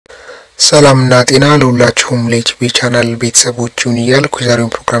ሰላምና ጤና ለሁላችሁም ለኢቲቪ ቻናል ቤተሰቦቹን ያልኩ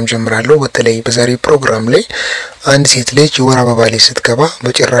ዛሬውን ፕሮግራም ጀምራለሁ። በተለይ በዛሬው ፕሮግራም ላይ አንድ ሴት ልጅ ወር አበባ ላይ ስትገባ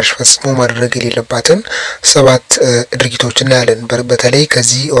በጭራሽ ፈጽሞ ማድረግ የሌለባትን 7 ድርጊቶችን እናያለን። በተለይ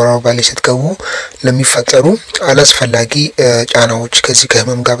ከዚህ ወር አበባ ላይ ስትገቡ ለሚፈጠሩ አላስፈላጊ ጫናዎች ከዚህ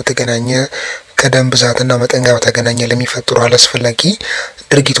ከህመም ጋር በተገናኘ ከደም ብዛትና መጠን ጋር በተገናኘ ለሚፈጠሩ አላስፈላጊ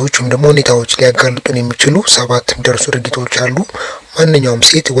ድርጊቶችም ደግሞ ሁኔታዎች ሊያጋልጡን የሚችሉ 7 የሚደርሱ ድርጊቶች አሉ። ማንኛውም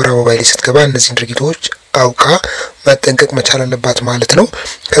ሴት ወር አበባ ላይ ስትገባ እነዚህ ድርጊቶች አውቃ መጠንቀቅ መቻል አለባት ማለት ነው።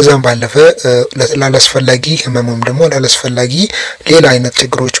 ከዛም ባለፈ ላላስፈላጊ ህመምም ደግሞ ላላስፈላጊ ሌላ አይነት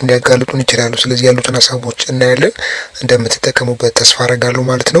ችግሮችም ሊያጋልጡን ይችላሉ። ስለዚህ ያሉትን ሐሳቦች እናያለን። እንደምትጠቀሙበት ተስፋ አደርጋለሁ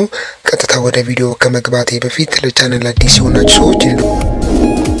ማለት ነው። ቀጥታ ወደ ቪዲዮ ከመግባቴ በፊት ለቻናል አዲስ የሆናችሁ ሰዎች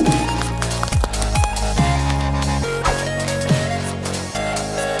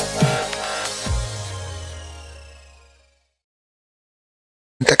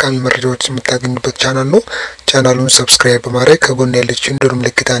ጠቃሚ መረጃዎች የምታገኙበት ቻናል ነው። ቻናሉን ሰብስክራይብ በማድረግ ከጎን ያለችውን ደወል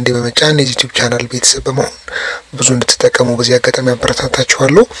ምልክት አንዴ በመጫን የዩቲዩብ ቻናል ቤተሰብ በመሆን ብዙ እንድትጠቀሙ በዚህ አጋጣሚ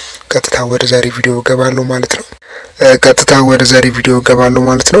አበረታታችኋለሁ። ቀጥታ ወደ ዛሬ ቪዲዮ ገባለሁ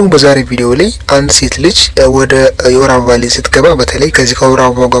ማለት ነው። በዛሬ ቪዲዮ ላይ አንድ ሴት ልጅ ወደ ወር አበባ ላይ ስትገባ በተለይ ከዚህ ከወር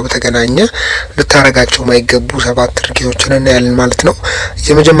አበባ ጋር በተገናኘ ልታረጋቸው ማይገቡ 7 ድርጊቶችን እናያለን ማለት ነው።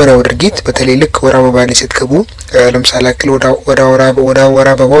 የመጀመሪያው ድርጊት በተለይ ልክ ወር አበባ ላይ ስትገቡ ለምሳሌ ወደ ወር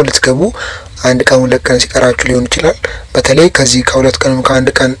አበባው ልትገቡ አንድ ቀን ሁለት ቀን ሲቀራችሁ ሊሆን ይችላል። በተለይ ከዚህ ከሁለት ቀን ከአንድ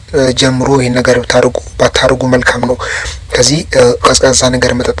ቀን ጀምሮ ይሄን ነገር ባታርጉ መልካም ነው። ከዚህ ቀዝቃዛ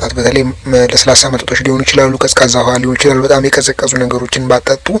ነገር መጠጣት በተለይ ለስላሳ መጠጦች ሊሆኑ ይችላሉ፣ ቀዝቃዛ ውሃ ሊሆን ይችላል። በጣም የቀዘቀዙ ነገሮችን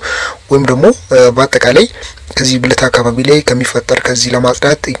ባጠጡ ወይም ደግሞ በአጠቃላይ ከዚህ ብልት አካባቢ ላይ ከሚፈጠር ከዚህ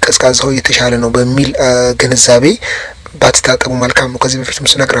ለማጽዳት ቀዝቃዛው የተሻለ ነው በሚል ግንዛቤ ባትታጠቡ መልካም ነው። ከዚህ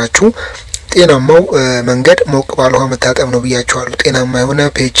በፊትም ስነግራችሁ ጤናማው መንገድ ሞቅ ባለ ውሃ መታጠብ ነው ብያችኋለሁ። ጤናማ የሆነ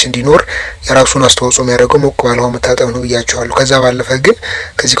ፒኤች እንዲኖር የራሱን አስተዋጽኦ የሚያደርገው ሞቅ ባለ ውሃ መታጠብ ነው ብያችኋለሁ። ከዛ ባለፈ ግን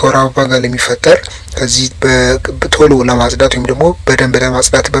ከዚህ ከወር አበባ ጋር ለሚፈጠር ከዚህ በቶሎ ለማጽዳት ወይም ደግሞ በደንብ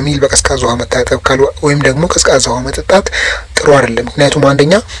ለማጽዳት በሚል በቀዝቃዛ ውሃ መታጠብ ወይም ደግሞ ቀዝቃዛ ውሃ መጠጣት ጥሩ አይደለም። ምክንያቱም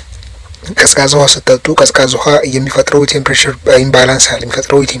አንደኛ ቀዝቃዛ ውሃ ስትጠጡ ቀዝቃዛ ውሃ የሚፈጥረው ቴምፕሬቸር ኢምባላንስ አለ፣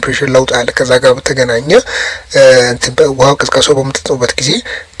 የሚፈጥረው ቴምፕሬቸር ለውጥ አለ። ከዛ ጋር በተገናኘ ውሃው ቀዝቃዛው በምትጠጡበት ጊዜ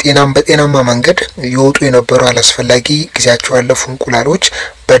በጤናማ መንገድ ይወጡ የነበሩ አላስፈላጊ ጊዜያቸው ያለፉ እንቁላሎች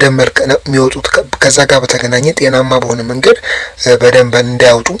በደም መልክ የሚወጡት ከዛ ጋር በተገናኘ ጤናማ በሆነ መንገድ በደም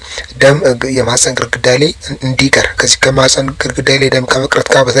እንዳይወጡ ደም የማህፀን ግርግዳ ላይ እንዲቀር ከዚህ ከማህፀን ግርግዳ ላይ ደም ከመቅረት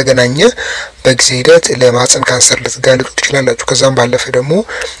ጋር በተገናኘ በጊዜ ሂደት ለማህፀን ካንሰር ልትጋለጡ ትችላላችሁ። ከዛም ባለፈ ደግሞ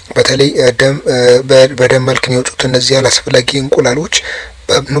በተለይ በደም መልክ የሚወጡት እነዚህ አላስፈላጊ እንቁላሎች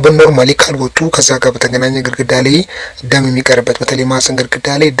በኖርማሊ ካልወጡ ከዛ ጋር በተገናኘ ግርግዳ ላይ ደም የሚቀርበት በተለይ ማህፀን ግርግዳ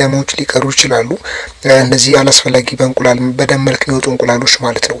ላይ ደሞች ሊቀሩ ይችላሉ። እነዚህ አላስፈላጊ በደም መልክ የሚወጡ እንቁላሎች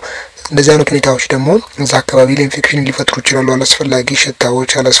ማለት ነው። እንደዚህ አይነት ሁኔታዎች ደግሞ እዛ አካባቢ ላይ ኢንፌክሽን ሊፈጥሩ ይችላሉ። አላስፈላጊ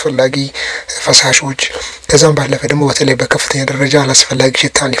ሽታዎች፣ አላስፈላጊ ፈሳሾች ከዛም ባለፈ ደግሞ በተለይ በከፍተኛ ደረጃ አላስፈላጊ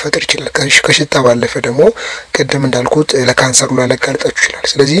ሽታን ሊፈጥር ይችላል። ከሽታ ባለፈ ደግሞ ቅድም እንዳልኩት ለካንሰር ሊያጋልጣችሁ ይችላል።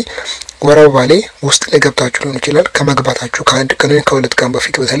 ስለዚህ ወር አበባ ላይ ውስጥ ላይ ገብታችሁ ሊሆን ይችላል ከመግባታችሁ ከአንድ ቀን ወይ ከሁለት ቀን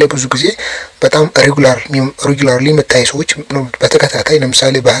በፊት በተለይ ብዙ ጊዜ በጣም ሬጉላርሊ መታይ ሰዎች በተከታታይ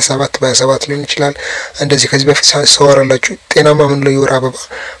ለምሳሌ በ27 ሊሆን ይችላል። እንደዚህ ከዚህ በፊት ሰወራላችሁ ጤናማ ምን ነው የወር አበባ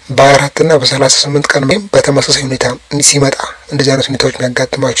በ4 እና በ38 ቀን ወይም በተመሳሳይ ሁኔታ ሲመጣ እንደዚህ አይነት ሁኔታዎች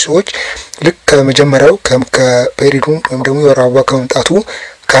የሚያጋጥማችሁ ሰዎች ልክ ከመጀመሪያው ከፔሪዱ ወይም ደግሞ የወር አበባ ከመምጣቱ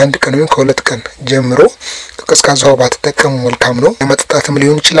ከአንድ ቀን ወይ ከሁለት ቀን ጀምሮ ቀዝቃዛ ውሃ ባትጠቀሙ መልካም ነው። ለመጠጣትም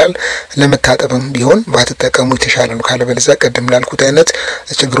ሊሆን ይችላል ለመታጠብም ቢሆን ባትጠቀሙ የተሻለ ነው። ካለበለዚያ ቀደም ላልኩት አይነት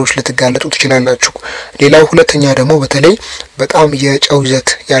ችግሮች ልትጋለጡ ትችላላችሁ። ሌላው ሁለተኛ ደግሞ በተለይ በጣም የጨው ይዘት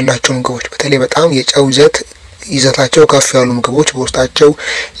ያላቸው ምግቦች በተለይ በጣም የጨው ይዘታቸው ከፍ ያሉ ምግቦች በውስጣቸው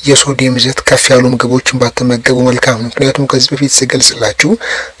የሶዲየም ይዘት ከፍ ያሉ ምግቦችን ባትመገቡ መልካም ነው። ምክንያቱም ከዚህ በፊት ስገልጽላችሁ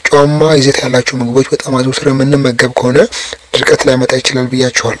ጨዋማ ይዘት ያላቸው ምግቦች በጣም አዘውትረን የምንመገብ ከሆነ ድርቀት ሊያመጣ ይችላል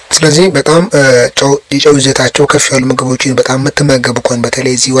ብያችኋለሁ። ስለዚህ በጣም የጨው ይዘታቸው ከፍ ያሉ ምግቦችን በጣም የምትመገቡ ከሆነ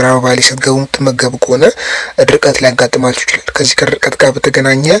በተለይ እዚህ ወር አበባ ላይ ስትገቡ የምትመገቡ ከሆነ ድርቀት ሊያጋጥማችሁ ይችላል። ከዚህ ከድርቀት ጋር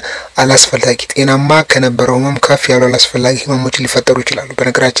በተገናኘ አላስፈላጊ ጤናማ ከነበረው ህመም ከፍ ያሉ አላስፈላጊ ህመሞች ሊፈጠሩ ይችላሉ።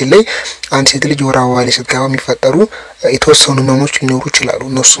 በነገራችን ላይ አንድ ሴት ልጅ ወር አበባ ላይ ስትገባ የሚፈጠሩ የተወሰኑ ህመሞች ሊኖሩ ይችላሉ።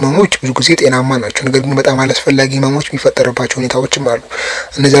 እነሱ ህመሞች ብዙ ጊዜ ጤናማ ናቸው፣ ነገር ግን በጣም አላስፈላጊ ህመሞች የሚፈጠርባቸው ሁኔታዎችም አሉ።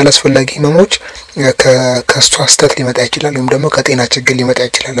 እነዚህ አላስፈላጊ ህመሞች ከስቷስተት ሊመጣ ይችላል ወይም ደግሞ ከጤና ችግር ሊመጣ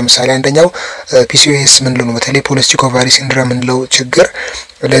ይችላል። ለምሳሌ አንደኛው ፒሲኦኤስ ምን ነው በተለይ ፖሊሲስቲክ ኦቫሪ ሲንድሮም ምንለው ችግር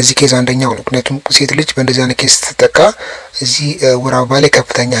ለዚህ ኬዝ አንደኛው ነው። ምክንያቱም ሴት ልጅ በእንደዚህ አይነት ኬዝ ስትጠቃ እዚህ ወር አበባ ላይ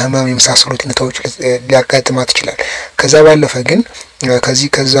ከፍተኛ ህመም የመሳሰሉት ሁኔታዎች ሊያጋጥማት ይችላል። ከዛ ባለፈ ግን ከዚህ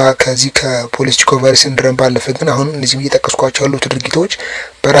ከፖሊስቲክ ኦቨር ሲንድሮም ባለፈ ግን አሁን እነዚህ እየጠቀስኳቸው ያሉት ድርጊቶች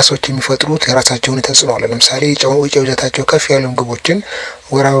በራሳቸው የሚፈጥሩት የራሳቸውን ተጽዕኖ አለ። ለምሳሌ ጨውጀታቸው ከፍ ያሉ ምግቦችን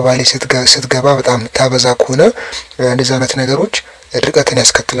ወር አበባ ላይ ስትገባ በጣም ታበዛ ከሆነ እንደዚህ አይነት ነገሮች ድርቀትን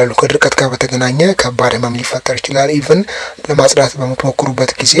ያስከትላሉ። ከድርቀት ጋር በተገናኘ ከባድ ህመም ሊፈጠር ይችላል። ኢቭን ለማጽዳት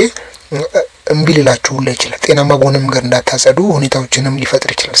በመሞከሩበት ጊዜ እምቢ ሊላችሁ ይችላል። ጤናማ በሆነ መንገድ እንዳታጸዱ ሁኔታዎችንም ሊፈጥር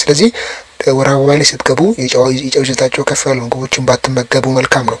ይችላል። ስለዚህ ወር አበባ ላይ ስትገቡ የጨውጀታቸው ከፍ ያሉ ምግቦችን ባትመገቡ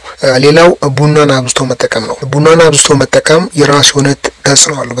መልካም ነው። ሌላው ቡናን አብዝቶ መጠቀም ነው። ቡናን አብዝቶ መጠቀም የራሱ የሆነ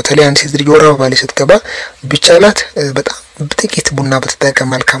ተጽዕኖ አለው። በተለይ አንድ ሴት ልጅ ወር አበባ ላይ ስትገባ ቢቻላት በጣም ጥቂት ቡና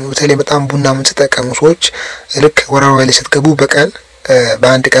ብትጠቀም መልካም ነው። በተለይ በጣም ቡና የምትጠቀሙ ሰዎች ልክ ወር አበባ ላይ ስትገቡ በቀን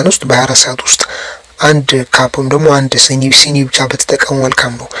በአንድ ቀን ውስጥ በ24 ሰዓት ውስጥ አንድ ካፕም ደግሞ አንድ ሲኒ ብቻ ብትጠቀሙ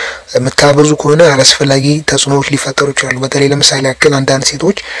መልካም ነው። መታበዙ ከሆነ አላስፈላጊ ተጽዕኖዎች ሊፈጠሩ ይችላሉ። በተለይ ለምሳሌ ያክል አንዳንድ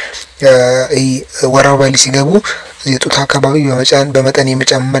ሴቶች ወር አበባ ላይ ሲገቡ የጡት አካባቢ በመጠን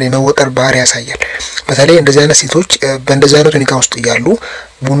የመጨመር የመወጠር ባህሪ ያሳያል። በተለይ እንደዚህ አይነት ሴቶች በእንደዚህ አይነት ሁኔታ ውስጥ ያሉ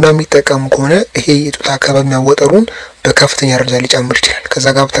ቡና የሚጠቀሙ ከሆነ ይሄ የጡት አካባቢ መወጠሩን በከፍተኛ ደረጃ ሊጨምር ይችላል። ከዛ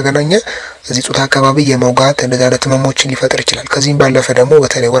ጋር በተገናኘ እዚህ ጡት አካባቢ የመውጋት እንደዛ አይነት ህመሞችን ሊፈጥር ይችላል። ከዚህም ባለፈ ደግሞ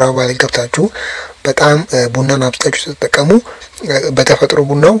በተለይ ወር አበባ ላይ ገብታችሁ በጣም ቡናን አብዝታችሁ ተጠቀሙ። በተፈጥሮ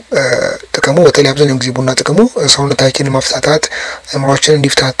ቡናው ጥቅሙ በተለይ አብዛኛው ጊዜ ቡና ጥቅሙ ሰውነታችንን ማፍታታት አእምሮአችንን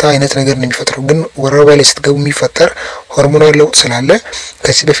እንዲፍታታ አይነት ነገር ነው የሚፈጥረው። ግን ወር አበባ ላይ ስትገቡ የሚፈጠር ሆርሞናል ለውጥ ስላለ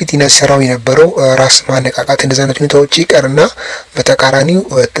ከዚህ በፊት ይነሰራው የነበረው ራስ ማነቃቃት እንደዛ አይነት ሁኔታዎች ይቀርና በተቃራኒው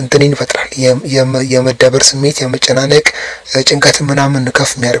እንትን ይፈጥራል። የመደበር ስሜት፣ የመጨናነቅ፣ ጭንቀት ምናምን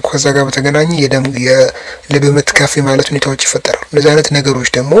ከፍ የሚያደርግ ከዛ ጋር በተገናኘ የልብ ምት ከፍ ማለት ሁኔታዎች ይፈጠራሉ። እንደዛ አይነት ነገሮች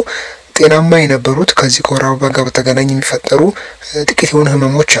ደግሞ ጤናማ የነበሩት ከዚህ ከወር አበባ ጋር በተገናኘ የሚፈጠሩ ጥቂት የሆኑ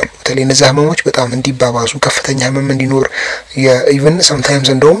ህመሞች አሉ። በተለይ እነዚህ ህመሞች በጣም እንዲባባሱ ከፍተኛ ህመም እንዲኖር ኢቭን sometimes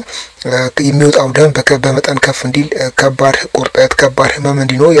እንደውም የሚወጣው ደም በመጠን ከፍ እንዲል ከባድ ቁርጠት ከባድ ህመም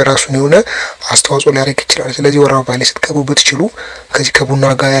እንዲኖር የራሱን የሆነ አስተዋጽኦ ሊያደርግ ይችላል። ስለዚህ ወር አበባ ላይ ስትገቡ ብትችሉ ከዚህ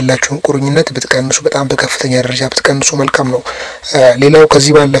ከቡና ጋር ያላችሁን ቁርኝነት ብትቀንሱ በጣም በከፍተኛ ደረጃ ብትቀንሱ መልካም ነው። ሌላው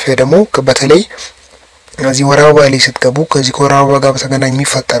ከዚህ ባለፈ ደግሞ በተለይ እዚህ ወር አበባ ላይ ስትገቡ ከዚህ ከወር አበባ ጋር በተገናኘ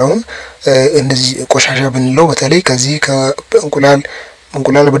የሚፈጠረውን እንደዚህ ቆሻሻ ብንለው በተለይ ከዚህ ከእንቁላል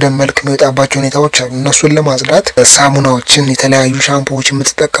በደም መልክ የሚወጣባቸው ሁኔታዎች አሉ። እነሱን ለማጽዳት ሳሙናዎችን የተለያዩ ሻምፖዎችን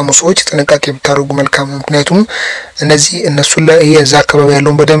የምትጠቀሙ ሰዎች ጥንቃቄ ብታደርጉ መልካም ነው። ምክንያቱም እነሱን የዛ አካባቢ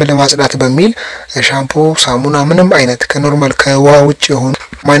ያለውን በደም ለማጽዳት በሚል ሻምፖ ሳሙና ምንም አይነት ከኖርማል ከውሃ ውጭ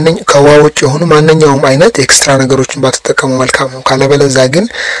የሆኑ ማንኛውም አይነት ኤክስትራ ነገሮችን ባትጠቀሙ መልካም ነው። ካለበለዚያ ግን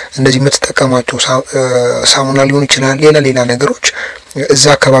እንደዚህ የምትጠቀማቸው ሳሙና ሊሆን ይችላል ሌላ ነገሮች እዛ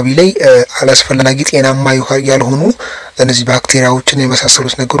አካባቢ ላይ አላስፈላጊ ጤናማ ያልሆኑ እነዚህ ባክቴሪያዎችን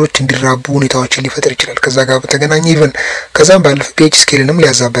የመሳሰሉት ነገሮች እንዲራቡ ሁኔታዎችን ሊፈጥር ይችላል። ከዛ ጋር በተገናኘ ኢቭን ከዛም ባለፈ ፒኤች ስኬልንም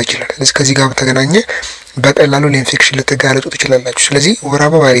ሊያዛባ ይችላል። ስለዚህ ከዚህ ጋር በተገናኘ በቀላሉ ለኢንፌክሽን ልትጋለጡ ትችላላችሁ። ስለዚህ ወር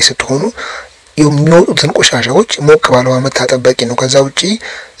አበባ ላይ ስትሆኑ የሚወጡትን ቆሻሻዎች ሞቅ ባለው መታጠብ በቂ ነው። ከዛ ውጪ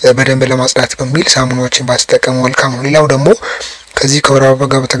በደንብ ለማጽዳት በሚል ሳሙናዎችን ባትጠቀሙ መልካም ነው። ሌላው ደግሞ ከዚህ ከወር አበባ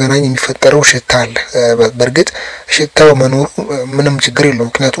ጋር በተገናኘ የሚፈጠረው ሽታ አለ። በእርግጥ ሽታው መኖሩ ምንም ችግር የለውም፣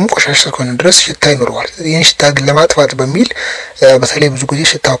 ምክንያቱም ቆሻሻ እስከሆነ ድረስ ሽታ ይኖረዋል። ይህን ሽታ ግን ለማጥፋት በሚል በተለይ ብዙ ጊዜ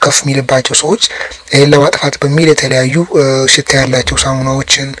ሽታው ከፍ የሚልባቸው ሰዎች ይህን ለማጥፋት በሚል የተለያዩ ሽታ ያላቸው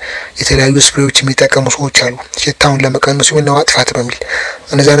ሳሙናዎችን የተለያዩ ስፕሬዎች የሚጠቀሙ ሰዎች አሉ። ሽታውን ለመቀነስ ወይም ለማጥፋት በሚል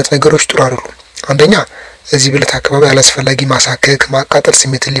እነዚህ አይነት ነገሮች ጥሩ አይደሉም። አንደኛ እዚህ ብልት አካባቢ አላስፈላጊ ማሳከክ ማቃጠል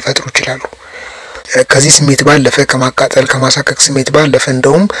ስሜትን ሊፈጥሩ ይችላሉ። ከዚህ ስሜት ባለፈ ከማቃጠል ከማሳከክ ስሜት ባለፈ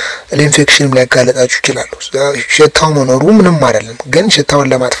እንደውም ለኢንፌክሽንም ሊያጋለጣችሁ ይችላሉ። ሽታው መኖሩ ምንም አይደለም፣ ግን ሽታውን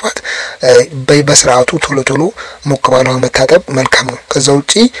ለማጥፋት በስርዓቱ ቶሎ ሞቅ ባለው መታጠብ መልካም ነው። ከዛ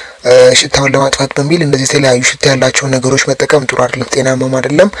ውጪ ሽታውን ለማጥፋት በሚል እንደዚህ የተለያዩ ሽታ ያላቸው ነገሮች መጠቀም ጥሩ አይደለም፣ ጤናማም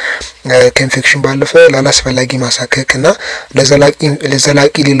አይደለም። ከኢንፌክሽን ባለፈ ላላስፈላጊ ማሳከክና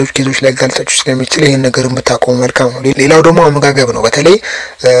ለዘላቂ ሌሎች ኬዞች ሊያጋልጣችሁ ስለሚችል ይሄን ነገር ብታቆሙ መልካም ነው። ሌላው ደግሞ አመጋገብ ነው። በተለይ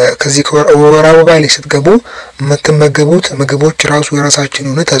ከዚህ ከወር አበባ ላይ ስትገቡ የምትመገቡት ምግቦች ራሱ የራሳቸውን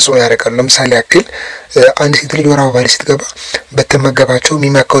የሆነ ተጽዕኖ ያደርጋሉ። ለምሳሌ ያክል አንድ ሴት ልጅ ወር አበባ ላይ ስትገባ በተመገባቸው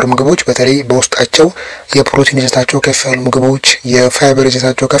የሚመከሩ ምግቦች በተለይ በውስጣቸው የፕሮቲን ይዘታቸው ከፍ ያሉ ምግቦች፣ የፋይበር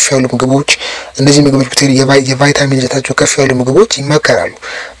ይዘታቸው ከፍ ያሉ ምግቦች፣ እነዚህ ምግቦች በተለይ የቫይታሚን ይዘታቸው ከፍ ያሉ ምግቦች ይመከራሉ።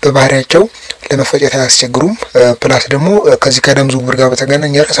 በባህሪያቸው ለመፈጨት አያስቸግሩም። ፕላስ ደግሞ ከዚህ ከደም ዝውውር ጋር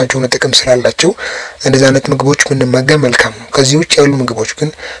በተገናኘ የራሳቸውን ጥቅም ስላላቸው እንደዚህ አይነት ምግቦች ብንመገብ መልካም ነው። ከዚህ ውጭ ያሉ ምግቦች ግን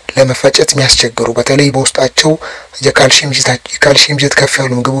ለመፈጨት የሚያስቸግሩ በተለይ በውስጣቸው የካልሲየም ይዘት ከፍ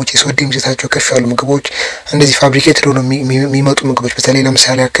ያሉ ምግቦች፣ የሶዲየም ይዘታቸው ከፍ ያሉ ምግቦች እንደዚህ ፋብሪኬትድ ሆነው የሚመጡ ምግቦች በተለይ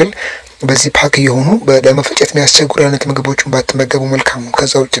ለምሳሌ ያክል በዚህ ፓክ የሆኑ ለመፈጨት የሚያስቸግሩ አይነት ምግቦችን ባትመገቡ መልካም ነው።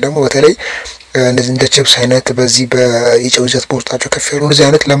 ከዛ ውጭ ደግሞ በተለይ እንደዚህ እንደ ቺፕስ አይነት በዚህ በየጨው ይዘት በውስጣቸው ከፍ ያሉ እንደዚህ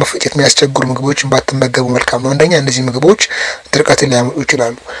አይነት ለመፈጨት የሚያስቸግሩ ምግቦችን ባትመገቡ መልካም ነው። አንደኛ እነዚህ ምግቦች ድርቀትን ሊያመጡ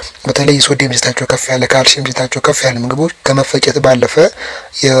ይችላሉ። በተለይ ሶዲየም ይዘታቸው ከፍ ያለ ካልሲየም ይዘታቸው ከፍ ያለ ምግቦች ከመፈጨት ባለፈ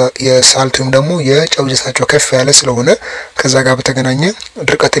የሳልቱም ደግሞ የጨው ይዘታቸው ከፍ ያለ ስለሆነ ከዛ ጋር በተገናኘ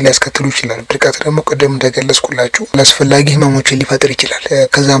ድርቀትን ሊያስከትሉ ይችላሉ። ድርቀት ደግሞ ቀደም እንደገለጽኩላችሁ አላስፈላጊ ህመሞችን ሊፈጥር ይችላል።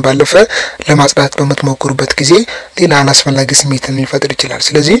 ከዛም ባለፈ ለማጽዳት በመትሞክሩበት ጊዜ ሌላ አላስፈላጊ ስሜትን ሊፈጥር ይችላል።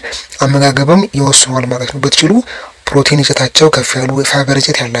 ስለዚህ አመጋገብም ይወስኗል ማለት ነው። በትችሉ ፕሮቲን ይዘታቸው ከፍ ያሉ ፋይበር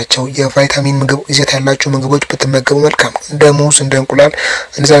ይዘት ያላቸው የቫይታሚን ምግብ ይዘት ያላቸው ምግቦች ብትመገቡ መልካም ነው። እንደ ሙዝ እንደ እንቁላል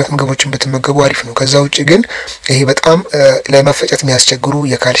እንደዚህ አይነት ምግቦችን ብትመገቡ አሪፍ ነው። ከዛ ውጪ ግን ይሄ በጣም ለመፈጨት የሚያስቸግሩ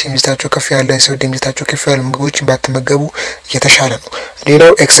የካልሲየም ይዘታቸው ከፍ ያለ የሶዲየም ይዘታቸው ከፍ ያለ ምግቦችን ባትመገቡ የተሻለ ነው።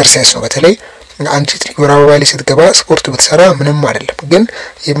 ሌላው ኤክሰርሳይዝ ነው። በተለይ አንቺ ወር አበባ ላይ ስትገባ ስፖርት ብትሰራ ምንም አይደለም፣ ግን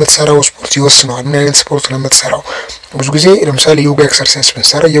የምትሰራው ስፖርት ይወስነዋል ምን አይነት ስፖርት ነው የምትሰራው። ብዙ ጊዜ ለምሳሌ ዮጋ ኤክሰርሳይዝ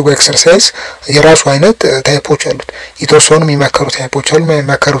ብንሰራ ዮጋ ኤክሰርሳይዝ የራሱ አይነት ታይፖች አሉት። የተወሰኑ የሚመከሩ ታይፖች አሉ፣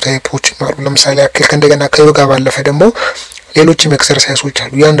 የማይመከሩ ታይፖች አሉ። ለምሳሌ ያክል ከእንደገና ከዮጋ ባለፈ ደግሞ ሌሎችም ኤክሰርሳይዞች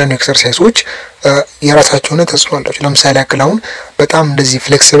አሉ። ያንዳንዱ ኤክሰርሳይዞች የራሳቸው ነው ተጽዕኖ አላቸው። ለምሳሌ ያክል አሁን በጣም እንደዚህ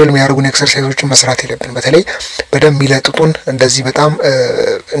ፍሌክሲብል የሚያደርጉን ኤክሰርሳይዞችን መስራት የለብንም። በተለይ በደም ይለጥጡን እንደዚህ በጣም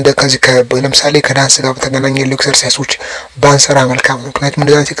እንደ ከዚህ ለምሳሌ ከዳንስ ጋር በተገናኘ ያሉ ኤክሰርሳይዞች ባንሰራ መልካም ነው። ምክንያቱም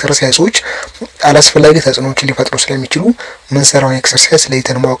እንደዚህ አይነት ኤክሰርሳይዞች አላስፈላጊ ተጽዕኖችን ሊፈጥሩ ስለሚችሉ ምን ሰራውን ኤክሰርሳይዝ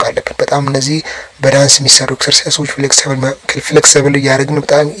ለይተን ማወቅ አለብን። በጣም እነዚህ በዳንስ የሚሰሩ ኤክሰርሳይዞች ፍሌክሲብል ያደርግን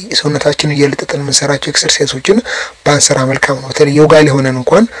በጣም ሰውነታችንን እየለጠጠን ምን ሰራቸው ኤክሰርሳይዞችን ባንሰራ መልካም ነው። በተለይ ዮጋ ላይ ሆነን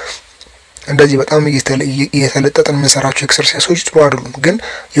እንኳን እንደዚህ በጣም እየተለጠጠን የምንሰራቸው ኤክሰርሳይዞች ጥሩ አይደሉም። ግን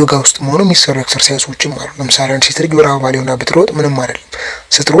ዮጋ ውስጥ ሆኖ የሚሰሩ ኤክሰርሳይዞችም አሉ። ለምሳሌ አንቺ ስትሮጥ ወር አበባ ላይ ሆና ብትሮጥ ምንም አይደለም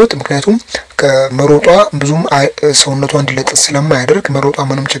ስትሮጥ፣ ምክንያቱም ከመሮጧ ብዙም ሰውነቷ እንዲለጠጥ ስለማያደርግ መሮጧ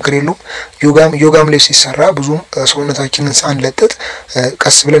ምንም ችግር የለውም። ዮጋም ላይ ሲሰራ ብዙም ሰውነታችንን ሳንለጠጥ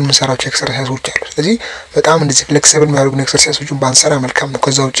ቀስ ብለን የምንሰራቸው ኤክሰርሳይዞች አሉ። ስለዚህ በጣም እንደዚህ ፍሌክሲብል የሚያደርጉ ኤክሰርሳይዞችን ባንሰራ መልካም ነው።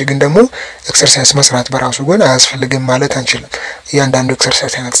 ከዛ ውጪ ግን ደግሞ ኤክሰርሳይዝ መስራት በራሱ ግን አያስፈልግም ማለት አንችልም። እያንዳንዱ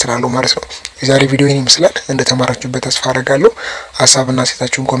ኤክሰርሳይዝ አይነት ስላለው ማለት ነው። የዛሬ ቪዲዮ ይሄን ይመስላል። እንደተማራችሁበት ተስፋ አደርጋለሁ። ሀሳብና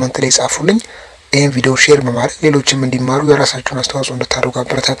አስተያየታችሁን ኮሜንት ላይ ጻፉልኝ። ይሄን ቪዲዮ ሼር በማድረግ ሌሎችም እንዲማሩ የራሳችሁን አስተዋጽኦ እንድታደርጉ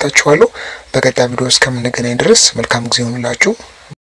አበረታታችኋለሁ። በቀጣይ ቪዲዮ እስከምንገናኝ ድረስ መልካም ጊዜ ይሁንላችሁ።